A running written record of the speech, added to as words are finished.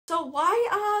So why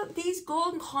are these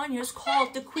golden conures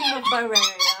called the Queen of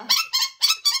Bavaria?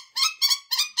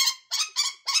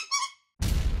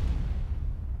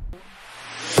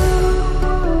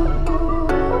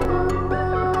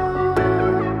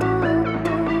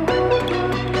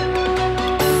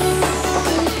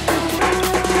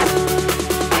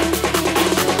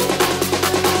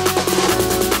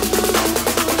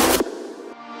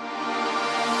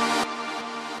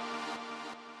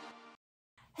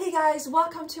 Hey guys,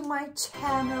 welcome to my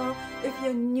channel. If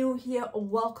you're new here,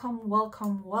 welcome,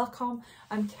 welcome, welcome.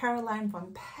 I'm Carolin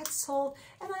from Petzholdt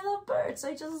and I love birds.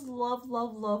 I just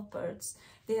love birds.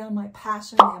 They are my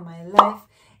passion, they are my life.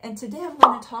 And today I'm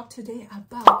going to talk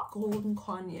about golden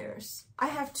conures. I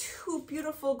have two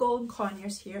beautiful golden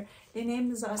conures here. Their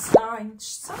names are Star and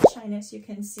Sunshine, as you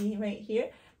can see right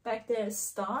here. Back there is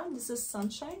Star, and this is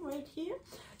Sunshine right here.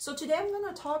 So today I'm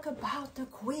going to talk about the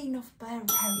Queen of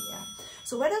Bavaria.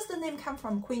 So where does the name come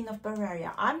from, Queen of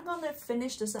Bavaria? I'm going to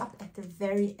finish this up at the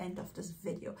very end of this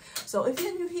video. So if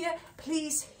you're new here,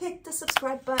 please hit the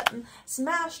subscribe button,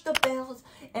 smash the bell,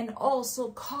 and also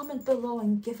comment below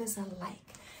and give us a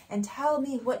like. And tell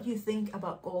me what you think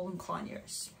about golden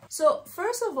conures. So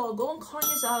first of all, golden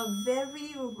conures are a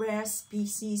very rare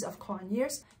species of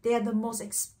conures. They are the most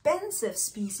expensive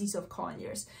species of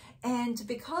conures. And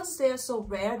because they are so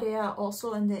rare, they are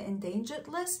also on the endangered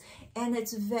list. And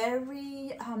it's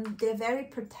very, they're very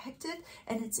protected,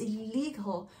 and it's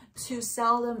illegal to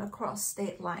sell them across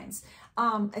state lines.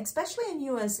 Especially in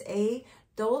USA,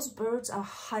 those birds are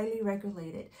highly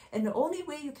regulated, and the only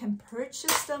way you can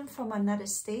purchase them from another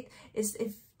state is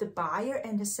if the buyer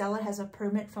and the seller has a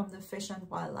permit from the Fish and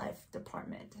Wildlife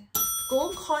Department.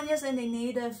 Golden conures in the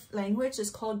native language is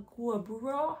called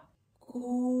guabura.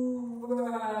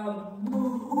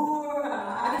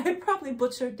 I probably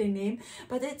butchered the name,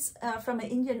 but it's from an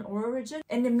Indian origin,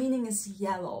 and the meaning is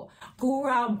yellow.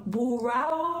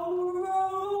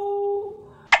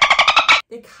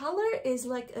 The color is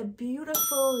like a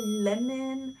beautiful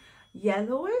lemon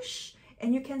yellowish,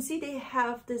 and you can see they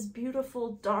have this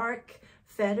beautiful dark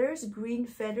feathers, green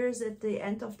feathers at the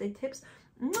end of the tips,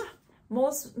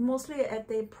 mostly at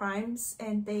the primes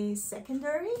and the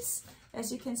secondaries.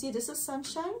 As you can see, this is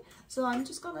Sunshine. So I'm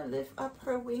just gonna lift up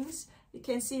her wings. You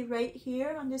can see right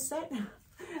here on this side.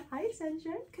 Hi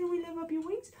Sunshine, can we lift up your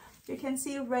wings? You can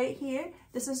see right here,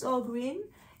 this is all green.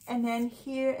 And then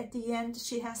here at the end,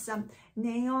 she has some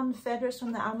neon feathers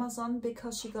from the Amazon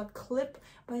because she got clipped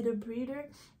by the breeder,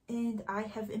 and I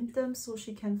have imped them so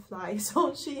she can fly.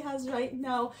 So she has right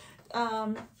now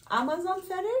Amazon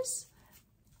feathers,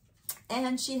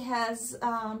 and she has,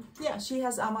 she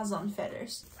has Amazon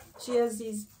feathers. She has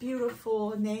these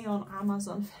beautiful neon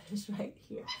Amazon feathers right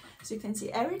here. So you can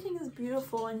see everything is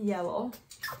beautiful and yellow.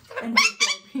 And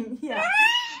yeah.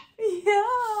 Yeah,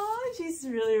 she's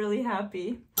really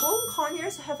happy. Golden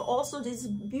conures have also this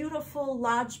beautiful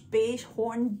large beige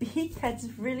horn beak that's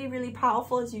really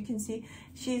powerful. As you can see,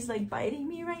 she's like biting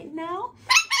me right now.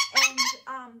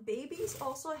 And babies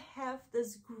also have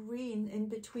this green in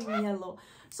between yellow.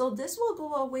 So this will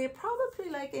go away probably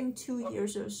like in 2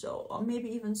 years or so, or maybe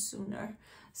even sooner.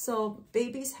 So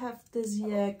babies have this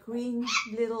green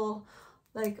little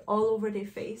like all over their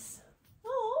face.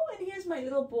 Oh, and here's my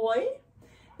little boy.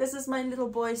 This is my little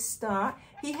boy Star.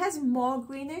 He has more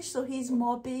greenish, so he's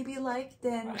more baby-like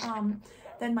than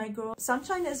my girl.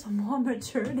 Sunshine is more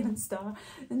mature than Star.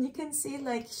 And you can see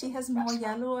like she has more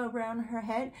yellow around her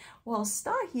head, while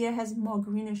Star here has more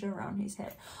greenish around his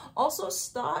head. Also,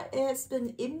 Star has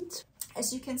been imped,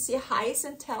 as you can see,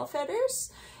 hyacinth tail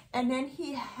feathers. And then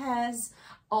he has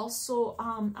also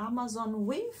Amazon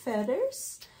wing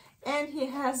feathers. And he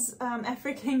has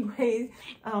African gray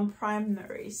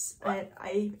primaries that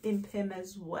I imp him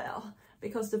as well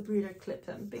because the breeder clipped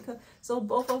him. So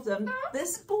both of them,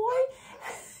 this boy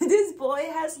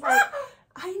has like,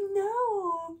 I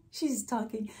know, she's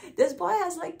talking. This boy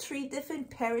has like 3 different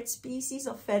parrot species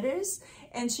of feathers,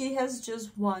 and she has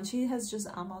just one. She has just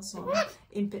Amazon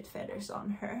imped feathers on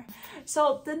her.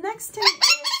 So the next thing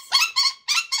is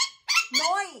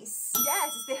noise.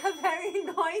 Yes, they are very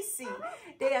noisy.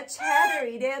 They are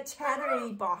chattery. They are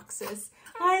chattery boxes.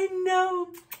 I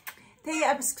know. They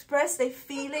express their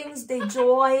feelings, their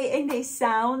joy, and their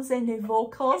sounds and their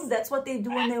vocals. That's what they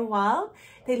do in the wild.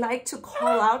 They like to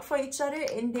call out for each other,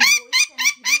 and their voice can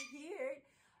be heard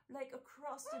like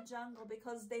across the jungle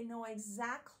because they know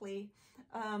exactly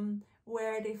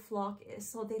where their flock is.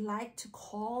 So they like to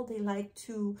call, they like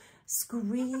to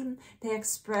scream, they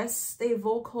express their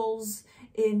vocals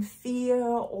in fear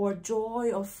or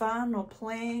joy or fun or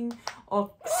playing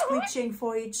or screeching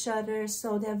for each other.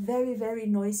 So they're very, very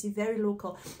noisy, very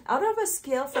local. Out of a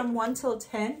scale from 1 till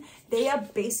 10, they are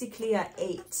basically a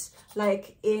 8,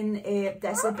 like in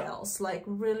decibels, like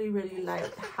really, really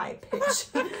like high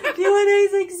pitch. Do you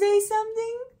want to like say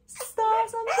something? Star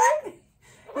something?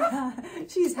 Yeah,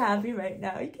 she's happy right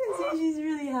now. You can see she's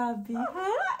really happy.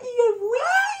 Huh? You have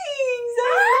wings!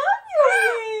 I love your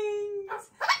wings!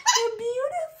 They're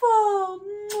beautiful!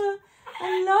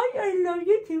 I love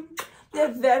you too.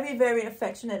 They're very, very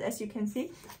affectionate, as you can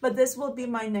see. But this will be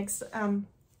my next,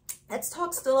 let's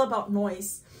talk still about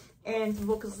noise and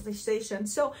vocalization.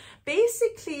 So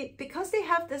basically, because they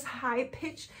have this high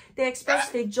pitch, they express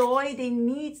their joy, their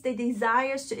needs, their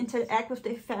desires to interact with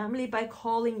their family by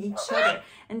calling each other,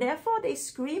 and therefore they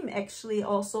scream actually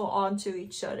also onto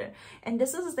each other. And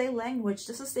this is their language,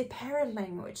 this is their parrot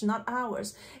language, not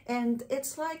ours. And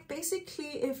it's like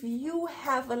basically if you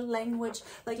have a language,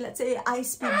 like let's say I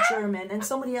speak German and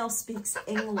somebody else speaks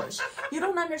English, you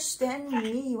don't understand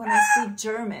me when I speak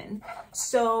German.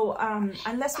 So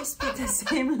unless we speak the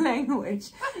same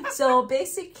language. So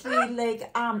basically,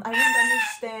 like, I won't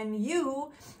understand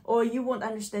you, or you won't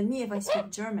understand me if I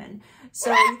speak German.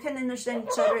 So you can understand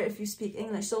each other if you speak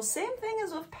English. So same thing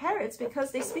as with parrots,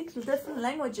 because they speak different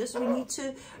languages. We need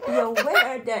to be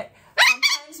aware that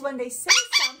sometimes when they say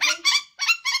something,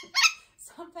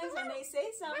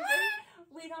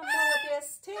 we don't know what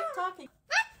they're talking.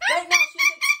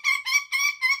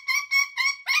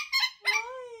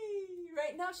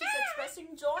 Right now, she's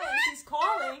expressing joy and she's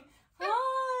calling.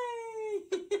 Hi!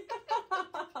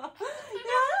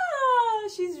 Yeah,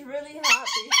 she's really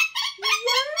happy.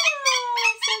 Yeah,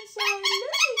 sunshine,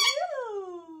 look at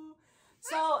you.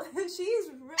 So she's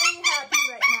really happy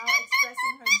right now,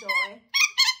 expressing her joy.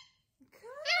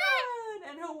 Good,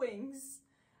 and her wings.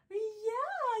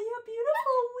 Yeah, your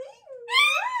beautiful wings.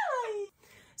 Right.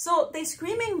 So the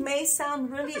screaming may sound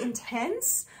really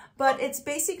intense, but it's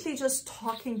basically just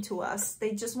talking to us.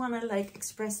 They just want to like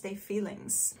express their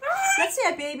feelings. Let's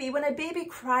say a baby, when a baby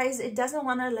cries, it doesn't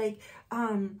want to like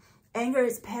anger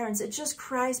its parents. It just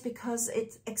cries because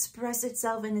it expresses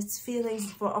itself in its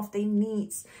feelings of their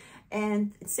needs.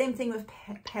 And same thing with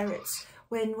parrots.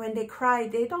 When they cry,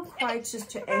 they don't cry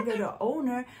just to anger the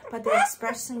owner, but they're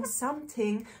expressing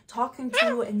something, talking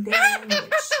to in their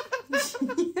language.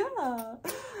 Yeah.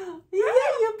 Yeah,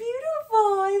 you're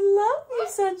beautiful. I love you,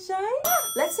 sunshine.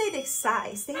 Let's say the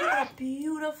size. They are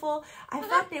beautiful. I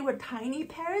thought they were tiny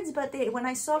parrots, but when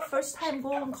I saw first time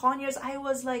golden conures, I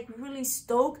was like really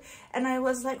stoked. And I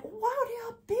was like, wow, they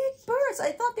are big birds.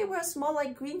 I thought they were small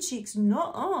like green cheeks.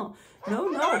 No. They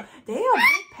are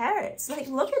big parrots. Like,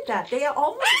 look at that. They are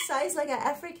almost the size like an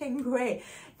African gray.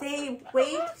 They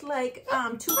weigh like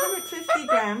 250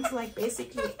 grams, like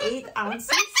basically 8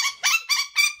 ounces.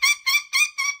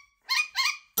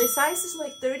 The size is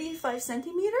like 35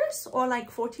 centimeters or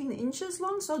like 14 inches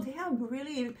long. So they are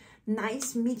really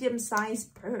nice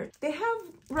medium-sized birds. They have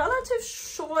relative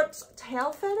short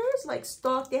tail feathers, like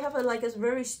stock. They have a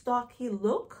very stocky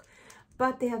look,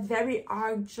 but they are very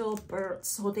agile birds.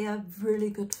 So they are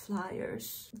really good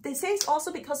flyers. They say it's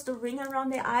also because the ring around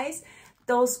their eyes.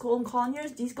 Those golden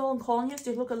conures, these golden conures,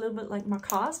 they look a little bit like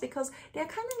macaws because they're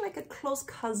kind of like a close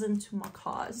cousin to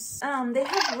macaws. They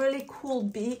have really cool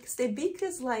beaks. Their beak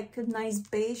is like a nice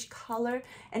beige color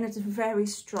and it's very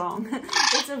strong.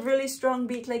 It's a really strong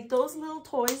beak. Like those little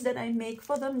toys that I make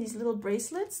for them, these little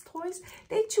bracelets toys,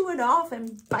 they chew it off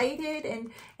and bite it and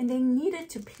they need it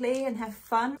to play and have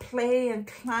fun. Play and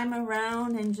climb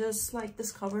around and just like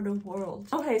discover the world.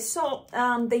 Okay, so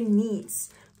they needs.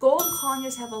 Golden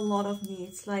conures have a lot of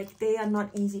needs. Like they are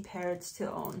not easy parrots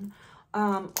to own.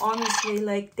 Honestly,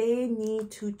 like they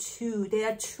need to chew. They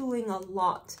are chewing a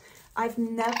lot. I've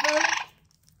never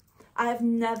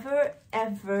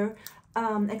ever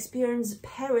experienced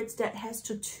parrots that has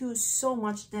to chew so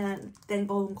much than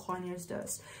golden conures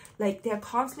does. Like they're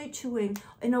constantly chewing.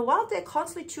 In the wild, they're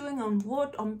constantly chewing on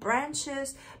wood, on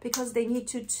branches, because they need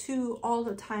to chew all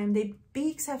the time. Their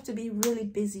beaks have to be really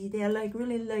busy. They're like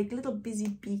really like little busy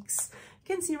beaks.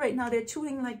 You can see right now they're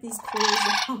chewing like these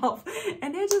toys off,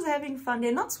 and they're just having fun.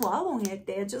 They're not swallowing it.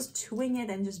 They're just chewing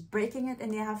it and just breaking it,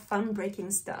 and they have fun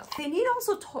breaking stuff. They need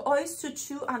also toys to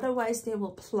chew, otherwise they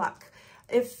will pluck.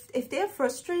 If they're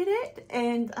frustrated,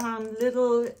 and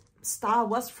little Star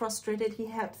was frustrated, he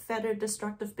had feather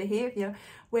destructive behavior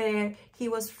where he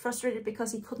was frustrated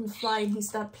because he couldn't fly and he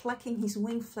started plucking his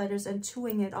wing feathers and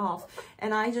chewing it off,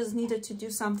 and I just needed to do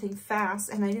something fast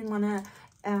and I didn't want to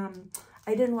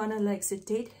I didn't want to like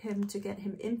sedate him to get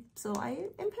him in, so I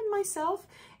imped myself,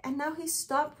 and now he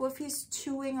stopped with his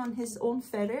chewing on his own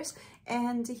feathers,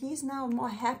 and he's now more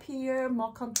happier,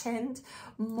 more content,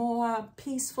 more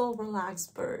peaceful,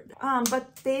 relaxed bird.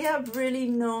 But they are really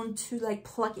known to like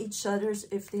pluck each other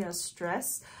if they are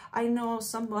stressed. I know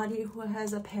somebody who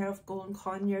has a pair of golden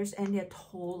conures and they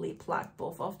totally plucked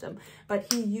both of them,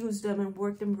 but he used them and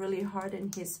worked them really hard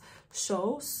in his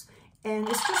shows. And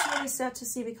it's just really sad to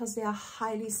see because they are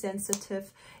highly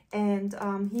sensitive, and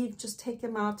he just take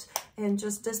them out and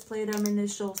just display them in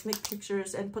his shows, make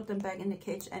pictures and put them back in the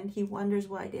cage, and he wonders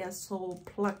why they are so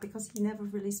plucked because he never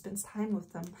really spends time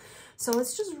with them. So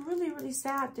it's just really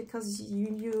sad because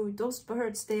those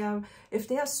birds, they are, if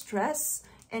they are stressed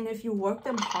and if you work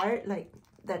them hard like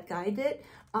that guy did,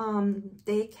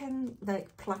 they can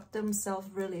like pluck themselves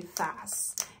really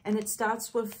fast, and it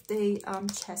starts with the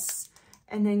chest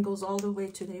and then goes all the way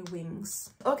to their wings.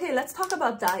 Okay, let's talk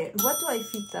about diet. What do I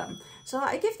feed them? So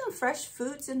I give them fresh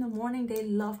foods in the morning. They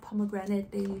love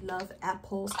pomegranate, they love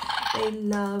apples, they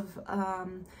love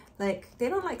they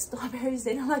don't like strawberries,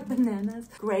 they don't like bananas,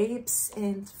 grapes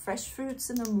and fresh fruits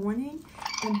in the morning,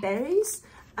 and berries.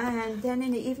 And then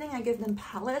in the evening I give them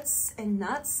pellets and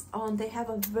nuts. They have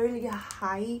a really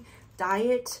high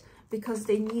diet because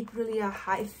they need really a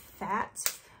high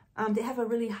fat. They have a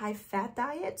really high fat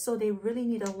diet, so they really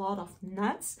need a lot of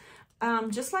nuts.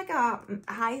 Just like a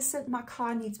hyacinth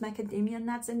macaw needs macadamia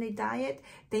nuts in their diet,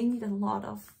 they need a lot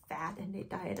of fat in their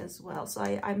diet as well. So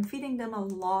I'm feeding them a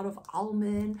lot of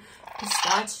almond,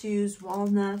 pistachios,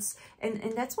 walnuts, and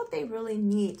that's what they really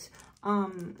need.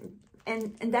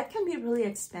 And that can be really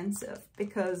expensive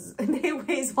because they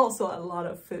waste also a lot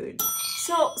of food.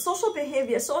 So social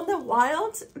behavior. So in the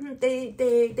wild,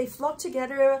 they flock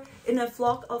together in a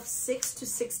flock of 6 to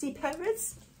 60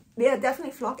 parrots. They are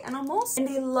definitely flock animals, and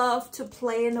they love to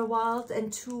play in the wild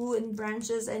and chew in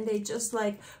branches, and they just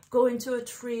like go into a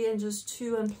tree and just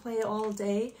chew and play all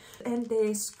day, and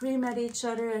they scream at each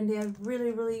other, and they're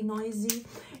really noisy,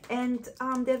 and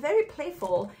they're very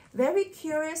playful, very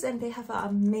curious, and they have an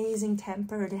amazing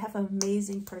temper. They have an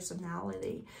amazing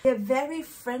personality. They're very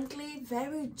friendly,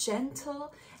 very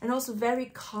gentle, and also very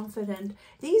confident.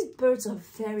 These birds are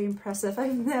very impressive.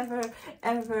 I've never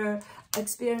ever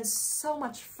experienced so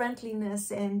much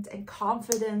friendliness and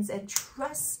confidence and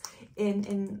trust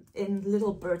in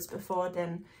little birds before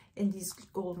than in these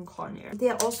golden conure. They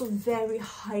are also very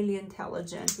highly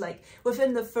intelligent. Like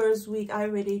within the first week, I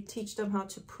already teach them how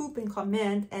to poop in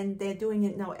command, and they're doing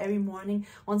it now every morning.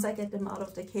 Once I get them out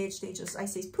of the cage, I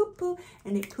say poop poop,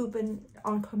 and they poop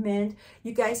on command.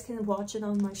 You guys can watch it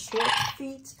on my short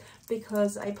feed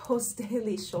because I post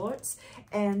daily shorts,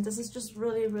 and this is just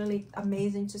really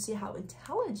amazing to see how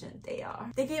intelligent they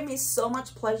are. They give me so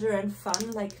much pleasure and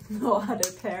fun like no other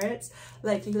parrots,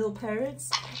 like little parrots.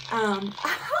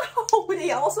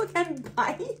 They also can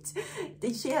bite.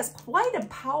 She has quite a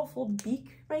powerful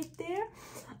beak right there.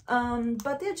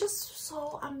 But they're just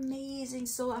so amazing,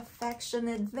 so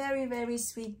affectionate, very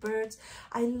sweet birds.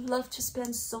 I love to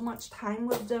spend so much time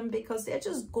with them because they're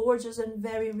just gorgeous and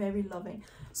very loving.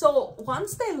 So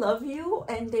once they love you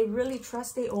and they really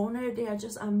trust their owner, they are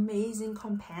just amazing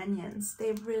companions.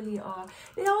 They really are.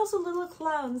 They're also little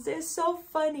clowns. They're so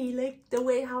funny, like the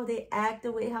way how they act,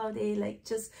 the way how they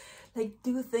just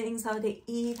do things, how they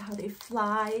eat, how they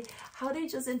fly, how they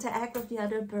just interact with the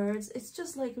other birds. It's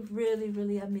just like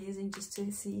really amazing just to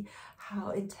see how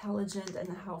intelligent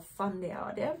and how fun they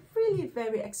are. They're really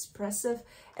very expressive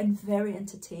and very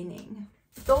entertaining.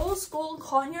 Those golden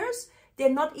conures, they're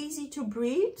not easy to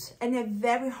breed, and they're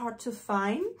very hard to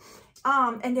find,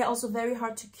 and they're also very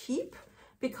hard to keep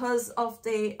because of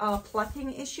the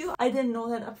plucking issue. I didn't know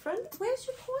that up front. Where's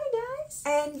your toy, guys?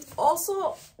 And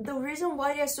also the reason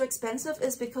why they're so expensive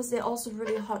is because they're also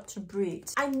really hard to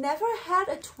breed. I never had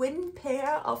a twin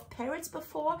pair of parrots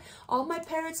before. All my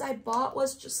parrots I bought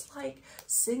was just like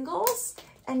singles,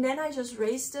 and then I just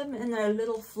raised them in a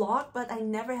little flock, but I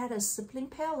never had a sibling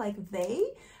pair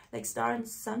like Star and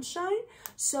Sunshine.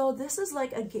 So this is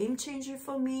like a game changer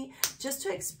for me, just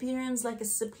to experience like a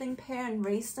sibling pair and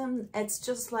raise them. It's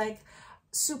just like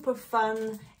super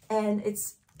fun, and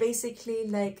it's basically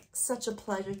like such a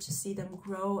pleasure to see them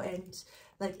grow and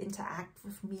like interact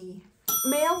with me.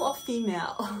 Male or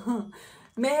female?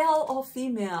 Male or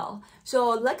female? So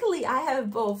luckily I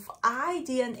have both. I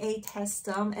DNA test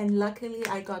them, and luckily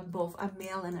I got both, a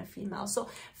male and a female. So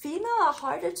female are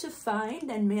harder to find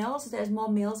than males. There's more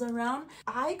males around.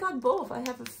 I got both. I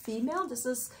have a female. This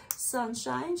is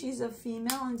Sunshine, she's a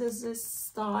female, and this is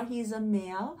Star, he's a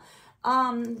male.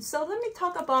 So let me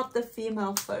talk about the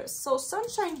female first. So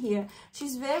Sunshine here,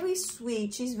 she's very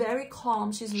sweet, she's very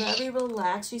calm, she's very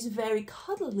relaxed, she's very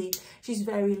cuddly, she's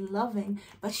very loving,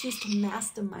 but she's the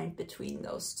mastermind between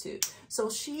those two. So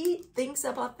she thinks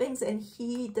about things and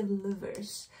he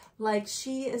delivers. Like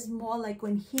she is more like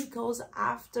when he goes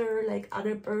after like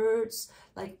other birds,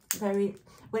 like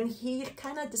when he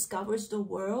kind of discovers the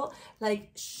world, like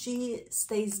she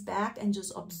stays back and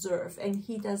just observe, and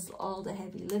he does all the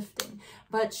heavy lifting.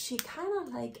 But she kind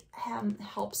of like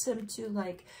helps him to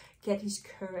like get his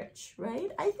courage, right?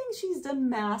 I think she's the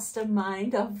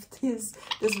mastermind of this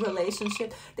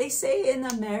relationship. They say in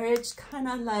a marriage, kind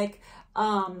of like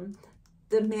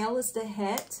the male is the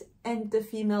head and the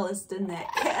female is the neck.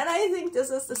 And I think this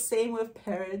is the same with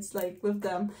parrots, like with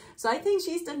them. So I think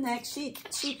she's the neck. She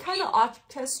kind of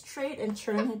orchestrate and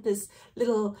turn this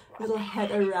little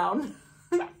head around.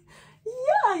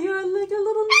 Yeah, you're like a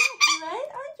little neck, right?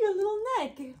 Aren't you a little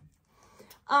neck?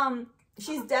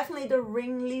 She's definitely the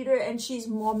ringleader, and she's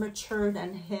more mature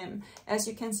than him. As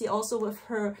you can see also with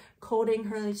her coating,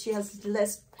 she has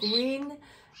less green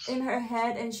in her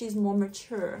head and she's more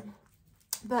mature.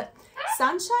 But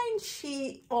Sunshine,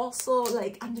 she also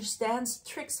like understands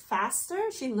tricks faster.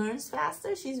 She learns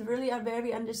faster. She's really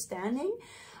very understanding.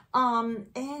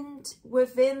 And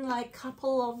within like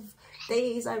couple of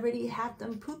days, I already had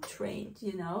them poop trained,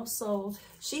 you know. So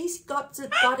she's got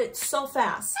it so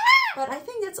fast. But I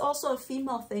think it's also a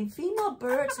female thing. Female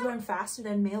birds learn faster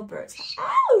than male birds.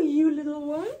 Oh, you little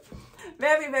one.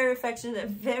 Very, very affectionate,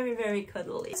 very, very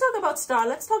cuddly. Let's talk about Star.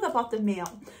 Let's talk about the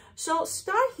male. So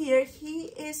Star here, he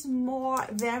is more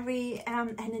very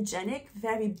energetic,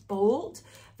 very bold,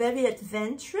 very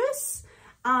adventurous.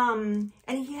 And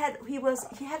he had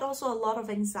also a lot of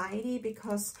anxiety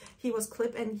because he was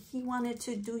clipped and he wanted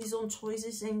to do his own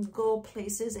choices and go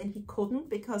places, and he couldn't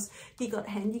because he got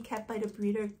handicapped by the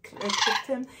breeder, clipped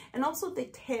him. And also the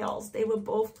tails, they were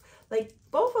both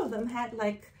of them had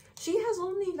like, she has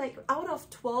only like out of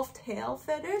 12 tail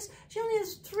feathers, she only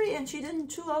has 3, and she didn't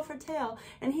chew off her tail.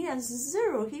 And he has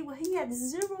 0. He had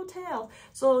 0 tail.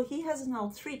 So he has now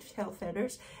 3 tail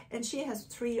feathers, and she has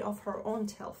 3 of her own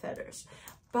tail feathers.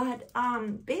 But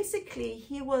basically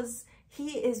he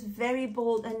is very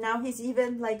bold, and now he's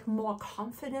even like more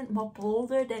confident, more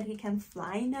bolder, that he can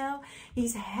fly now.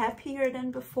 He's happier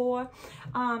than before.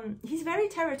 He's very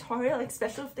territorial,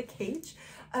 especially with the cage.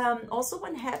 Also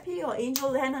when Happy or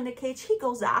Angel land on the cage, he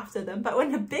goes after them. But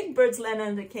when the big birds land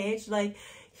on the cage, like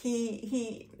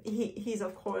he's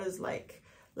of course like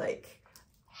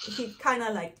he kind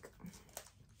of like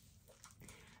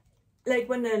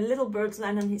when the little birds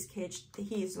land on his cage,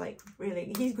 he's like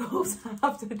really, he goes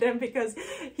after them because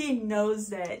he knows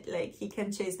that like he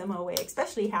can chase them away,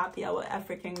 especially Happy, our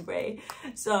African gray.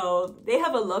 So they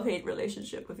have a love-hate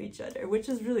relationship with each other, which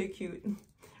is really cute.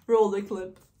 Roll the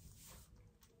clip.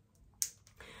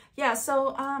 Yeah,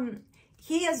 so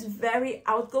he is very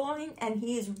outgoing, and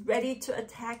he is ready to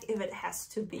attack if it has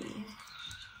to be.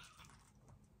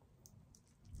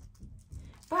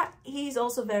 But he's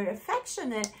also very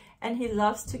affectionate, and he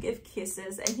loves to give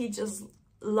kisses, and he just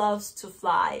loves to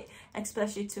fly,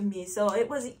 especially to me. So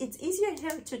it's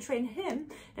easier to train him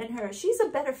than her. She's a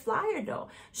better flyer though.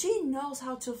 She knows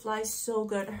how to fly so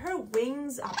good. Her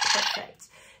wings are perfect.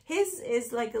 His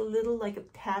is like a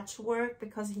patchwork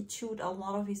because he chewed a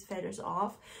lot of his feathers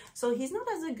off. So he's not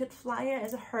as a good flyer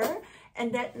as her,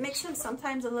 and that makes him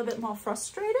sometimes a little bit more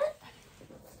frustrated.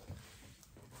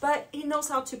 But he knows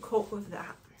how to cope with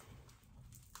that.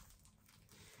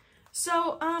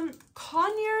 So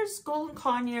conures, golden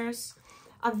conures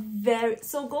are very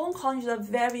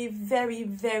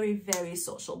very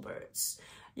social birds.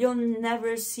 You'll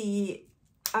never see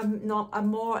a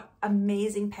more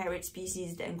amazing parrot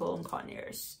species than golden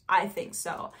conures. I think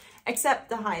so, except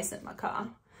the hyacinth macaw.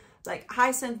 Like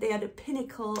hyacinth, they are the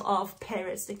pinnacle of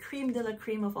parrots, the creme de la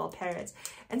creme of all parrots.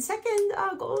 And second,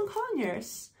 golden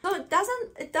conures. So it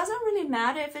doesn't really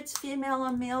matter if it's female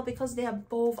or male, because they are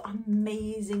both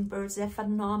amazing birds. They're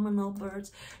phenomenal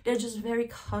birds. They're just very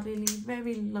cuddly,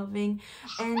 very loving,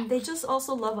 and they just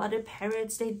also love other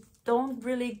parrots. They don't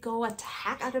really go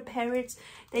attack other parrots.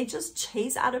 They just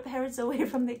chase other parrots away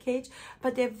from the cage,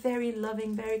 but they're very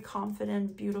loving, very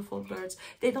confident, beautiful birds.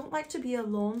 They don't like to be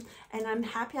alone, and I'm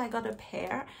happy I got a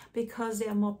pair because they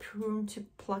are more prone to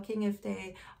plucking if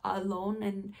they are alone,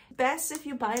 and best if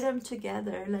you buy them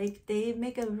together. Like they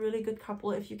make a really good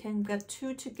couple. If you can get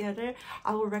 2 together,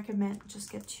 I would recommend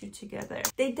just get 2 together.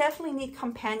 They definitely need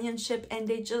companionship, and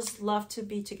they just love to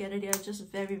be together. They are just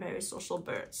very, very social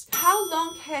birds. How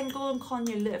long can golden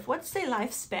conure live? What's their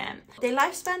lifespan? Their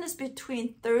lifespan is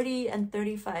between 30 and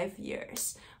 35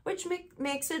 years, which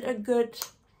makes it a good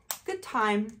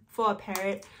time for a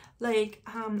parrot. Like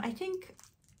I think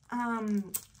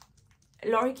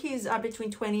lorikeets are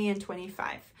between 20 and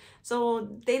 25, so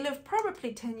they live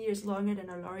probably 10 years longer than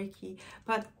a lorikeet,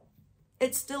 but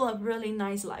it's still a really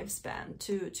nice lifespan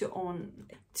to own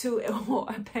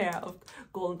a pair of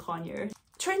golden conures.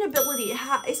 Trainability,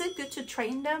 is it good to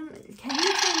train them? Can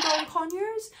you train golden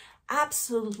conures?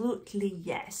 Absolutely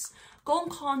yes.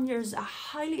 Golden conures are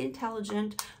highly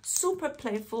intelligent, super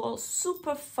playful,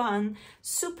 super fun,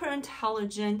 super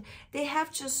intelligent. They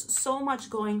have just so much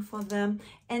going for them,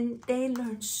 and they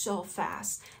learn so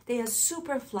fast. They are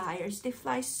super flyers. They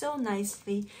fly so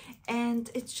nicely, and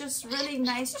it's just really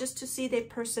nice just to see their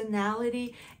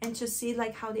personality and to see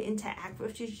like how they interact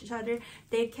with each other.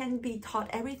 They can be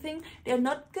taught everything. They're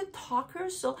not good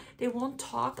talkers, so they won't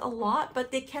talk a lot,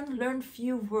 but they can learn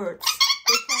few words.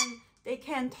 They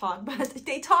can talk, but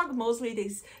they talk mostly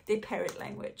they parrot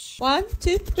language. 1,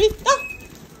 2, 3, go! Come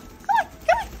on,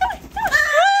 come on, come on, come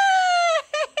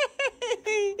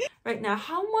on. Right now,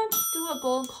 how much do a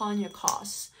golden conure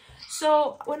cost?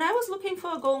 So when I was looking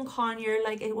for a golden conure,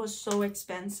 like it was so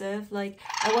expensive. Like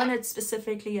I wanted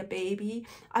specifically a baby.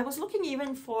 I was looking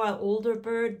even for an older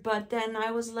bird, but then I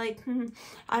was like,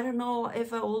 I don't know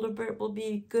if an older bird will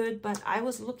be good, but I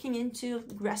was looking into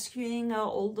rescuing an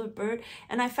older bird,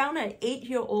 and I found an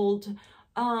 8-year-old,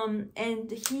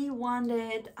 and he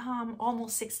wanted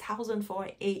almost 6,000 for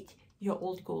an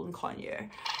 8-year-old golden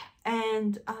conure.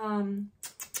 And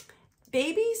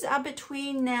babies are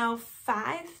between now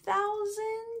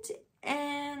 $5,000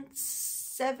 and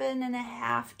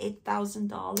 $7,500,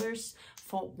 $8,000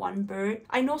 for one bird.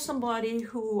 I know somebody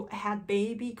who had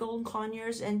baby golden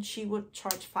conures, and she would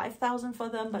charge $5,000 for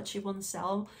them, but she wouldn't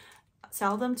sell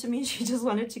them to me. She just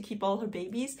wanted to keep all her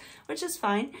babies, which is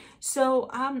fine. So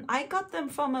I got them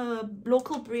from a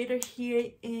local breeder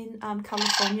here in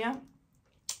California,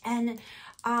 and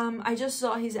I just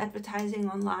saw his advertising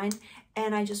online,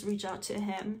 and I just reached out to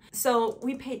him. So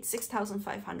we paid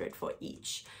 $6,500 for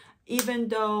each, even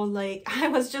though like I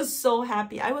was just so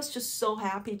happy. I was just so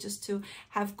happy just to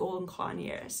have golden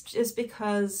conures, just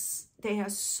because they are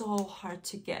so hard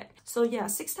to get. So yeah,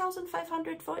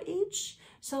 $6,500 for each.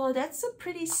 So that's a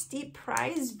pretty steep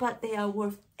price, but they are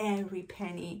worth every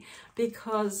penny,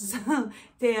 because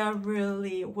they are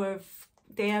really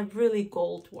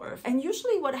gold worth. And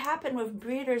usually what happened with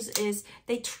breeders is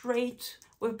they trade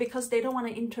because they don't want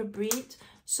to interbreed.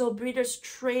 So breeders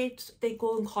trade their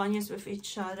golden conures with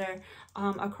each other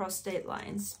across state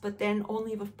lines, but then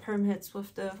only with permits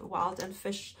with the wild and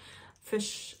fish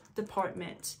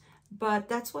department. But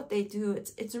that's what they do.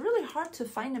 It's really hard to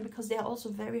find them because they are also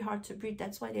very hard to breed.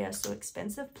 That's why they are so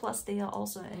expensive. Plus they are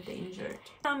also endangered.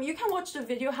 You can watch the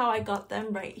video how I got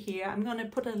them right here. I'm gonna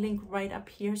put a link right up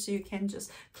here so you can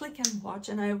just click and watch,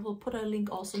 and I will put a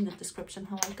link also in the description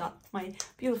how I got my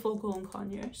beautiful golden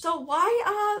conures. So why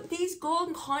are these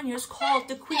golden conures called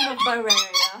the Queen of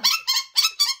Bavaria?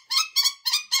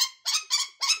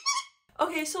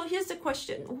 Okay, so here's the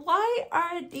question. Why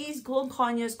are these golden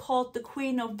conures called the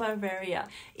Queen of Bavaria?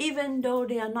 Even though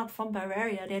they are not from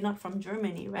Bavaria, they're not from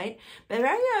Germany, right?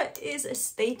 Bavaria is a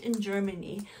state in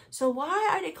Germany. So why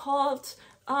are they called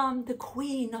the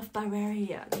Queen of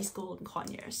Bavaria, these golden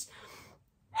conures?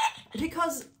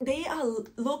 Because they are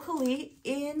locally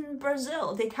in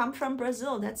Brazil. They come from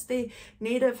Brazil. That's the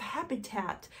native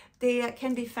habitat. They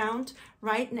can be found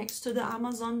right next to the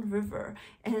Amazon River,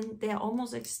 and they're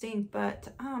almost extinct, but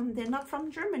they're not from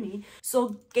Germany.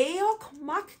 So Georg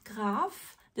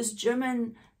Markgraf, this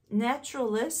German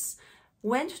naturalist,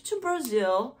 went to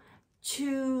Brazil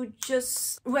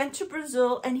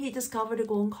and he discovered the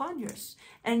golden conures,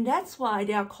 and that's why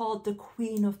they are called the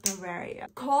Queen of Bavaria.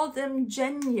 Called them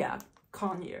Genia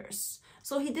conures.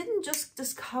 So he didn't just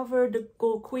discover the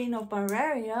Queen of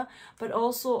Bavaria, but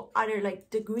also other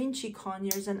like the green cheek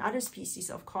conures and other species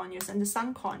of conures and the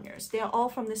sun conures. They are all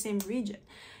from the same region.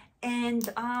 And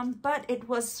but it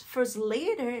was first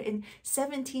later in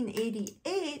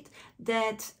 1788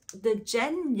 that the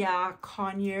Genia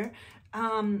conure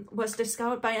was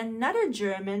discovered by another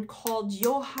German called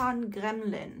Johann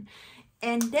Gremlin.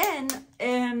 And then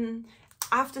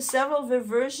after several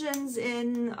reversions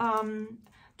in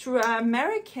through an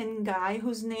American guy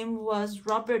whose name was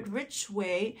Robert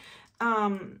Ridgway,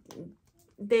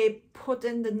 they put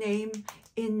in the name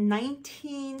in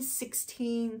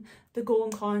 1916 the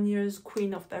golden conures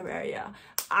Queen of Bavaria,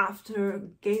 after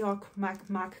Georg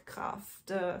Markgraf,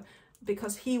 the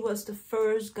because he was the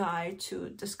first guy to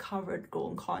discover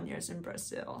golden conures in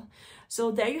Brazil.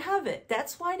 So there you have it.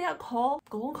 That's why they're called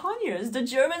golden conures. The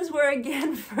Germans were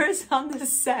again first on the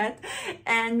set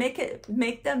and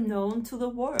make them known to the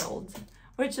world,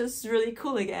 which is really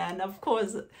cool again. Of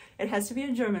course, it has to be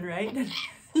a German, right?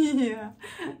 Yeah,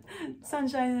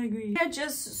 Sunshine agrees. They're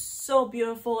just so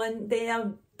beautiful, and they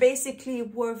are basically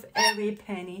worth every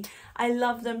penny. I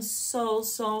love them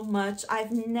so much.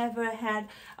 I've never had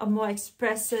a more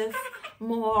expressive,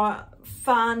 more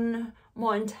fun,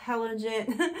 more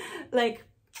intelligent like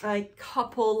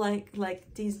couple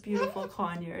like these beautiful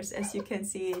conures. As you can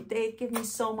see, they give me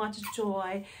so much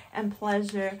joy and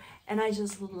pleasure, and I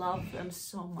just love them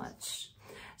so much.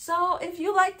 So if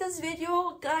you like this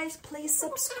video, guys, please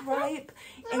subscribe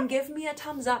and give me a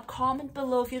thumbs up. Comment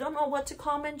below. If you don't know what to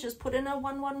comment, just put in a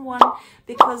 111,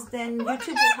 because then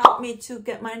YouTube will help me to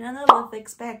get my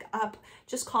analytics back up.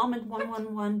 Just comment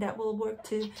 111, that will work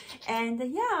too. And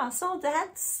yeah, so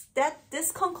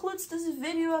this concludes this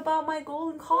video about my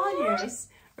golden conures,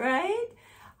 right?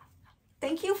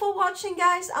 Thank you for watching,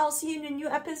 guys. I'll see you in a new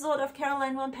episode of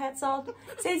Carolin von Petzholdt.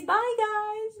 Says bye,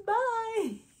 guys.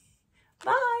 Bye.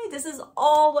 Bye. This is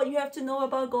all what you have to know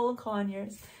about golden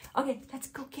conures. Okay, let's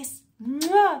go kiss.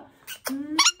 Mwah!